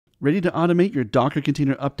Ready to automate your Docker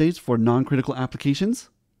container updates for non-critical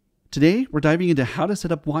applications? Today, we're diving into how to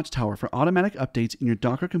set up Watchtower for automatic updates in your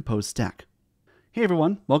Docker Compose stack. Hey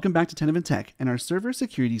everyone, welcome back to 10 of Tech and our server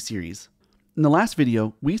security series. In the last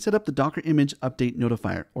video, we set up the Docker Image Update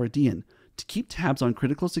Notifier, or DIN, to keep tabs on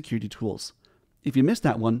critical security tools. If you missed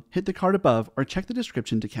that one, hit the card above or check the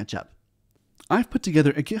description to catch up. I've put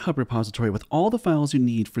together a GitHub repository with all the files you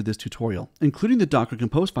need for this tutorial, including the Docker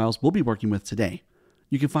Compose files we'll be working with today.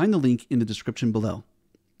 You can find the link in the description below.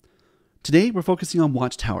 Today, we're focusing on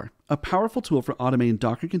Watchtower, a powerful tool for automating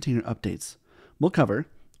Docker container updates. We'll cover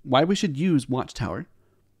why we should use Watchtower,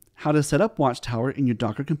 how to set up Watchtower in your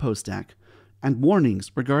Docker Compose stack, and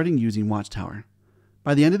warnings regarding using Watchtower.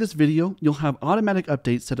 By the end of this video, you'll have automatic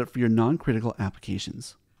updates set up for your non-critical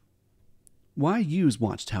applications. Why use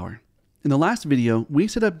Watchtower? In the last video, we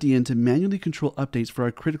set up DIN to manually control updates for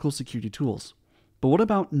our critical security tools. But what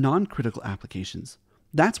about non-critical applications?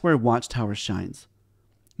 That's where Watchtower shines.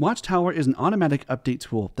 Watchtower is an automatic update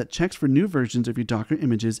tool that checks for new versions of your Docker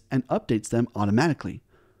images and updates them automatically.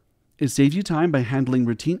 It saves you time by handling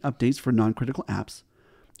routine updates for non-critical apps.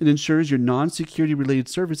 It ensures your non-security related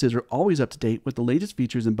services are always up to date with the latest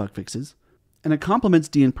features and bug fixes. And it complements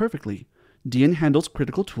DIN perfectly. DIN handles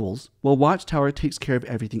critical tools, while Watchtower takes care of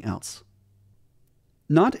everything else.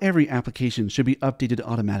 Not every application should be updated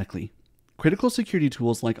automatically. Critical security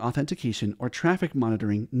tools like authentication or traffic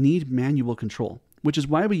monitoring need manual control, which is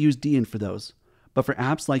why we use DIN for those. But for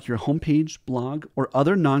apps like your homepage, blog, or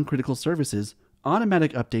other non-critical services,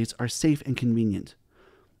 automatic updates are safe and convenient.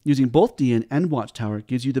 Using both DIN and Watchtower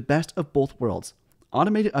gives you the best of both worlds,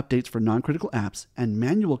 automated updates for non-critical apps and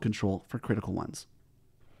manual control for critical ones.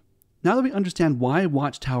 Now that we understand why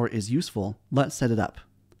Watchtower is useful, let's set it up.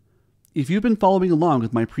 If you've been following along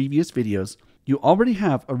with my previous videos, you already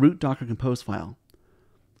have a root Docker Compose file.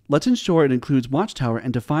 Let's ensure it includes Watchtower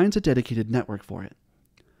and defines a dedicated network for it.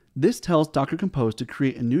 This tells Docker Compose to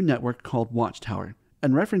create a new network called Watchtower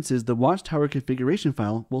and references the Watchtower configuration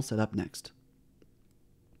file we'll set up next.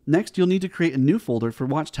 Next, you'll need to create a new folder for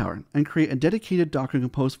Watchtower and create a dedicated Docker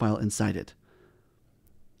Compose file inside it.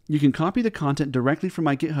 You can copy the content directly from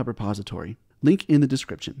my GitHub repository, link in the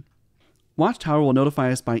description. Watchtower will notify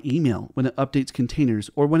us by email when it updates containers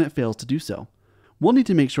or when it fails to do so. We'll need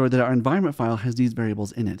to make sure that our environment file has these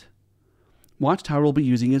variables in it. Watchtower will be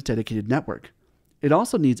using its dedicated network. It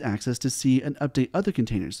also needs access to see and update other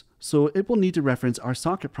containers, so it will need to reference our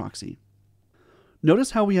socket proxy.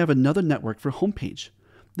 Notice how we have another network for homepage.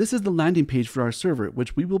 This is the landing page for our server,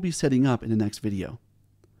 which we will be setting up in the next video.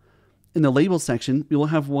 In the labels section, we will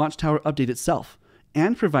have Watchtower update itself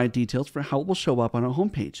and provide details for how it will show up on our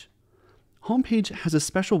homepage. Homepage has a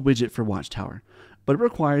special widget for Watchtower, but it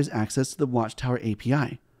requires access to the Watchtower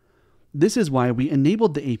API. This is why we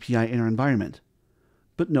enabled the API in our environment.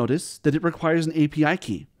 But notice that it requires an API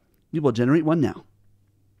key. We will generate one now.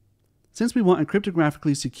 Since we want a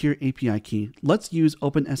cryptographically secure API key, let's use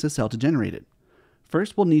OpenSSL to generate it.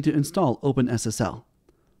 First, we'll need to install OpenSSL.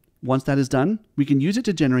 Once that is done, we can use it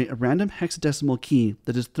to generate a random hexadecimal key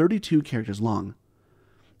that is 32 characters long.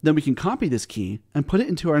 Then we can copy this key and put it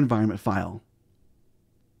into our environment file.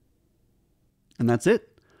 And that's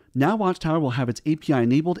it. Now Watchtower will have its API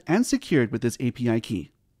enabled and secured with this API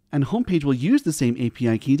key, and Homepage will use the same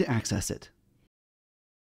API key to access it.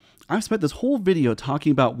 I've spent this whole video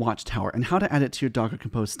talking about Watchtower and how to add it to your Docker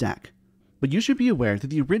Compose stack, but you should be aware that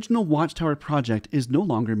the original Watchtower project is no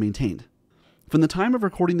longer maintained. From the time of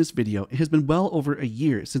recording this video, it has been well over a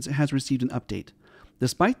year since it has received an update.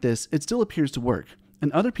 Despite this, it still appears to work,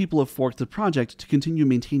 and other people have forked the project to continue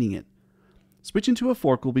maintaining it. Switching to a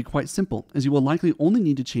fork will be quite simple, as you will likely only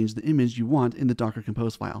need to change the image you want in the Docker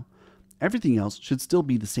Compose file. Everything else should still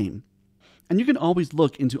be the same. And you can always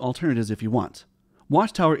look into alternatives if you want.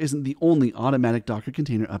 Watchtower isn't the only automatic Docker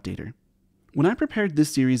container updater. When I prepared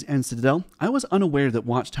this series and Citadel, I was unaware that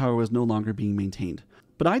Watchtower was no longer being maintained,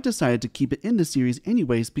 but I decided to keep it in the series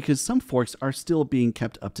anyways because some forks are still being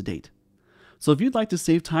kept up to date. So if you'd like to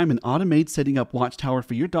save time and automate setting up Watchtower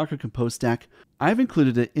for your Docker Compose stack, I've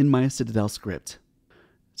included it in my Citadel script.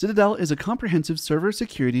 Citadel is a comprehensive server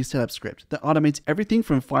security setup script that automates everything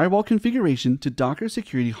from firewall configuration to Docker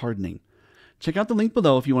security hardening. Check out the link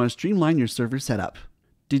below if you want to streamline your server setup.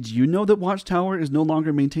 Did you know that Watchtower is no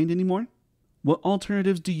longer maintained anymore? What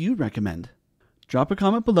alternatives do you recommend? Drop a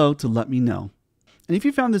comment below to let me know. And if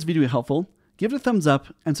you found this video helpful, give it a thumbs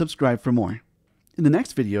up and subscribe for more. In the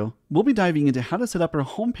next video, we'll be diving into how to set up our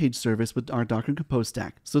homepage service with our Docker Compose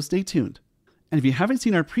stack, so stay tuned. And if you haven't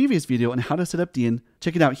seen our previous video on how to set up DIN,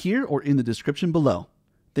 check it out here or in the description below.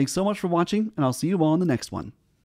 Thanks so much for watching, and I'll see you all in the next one.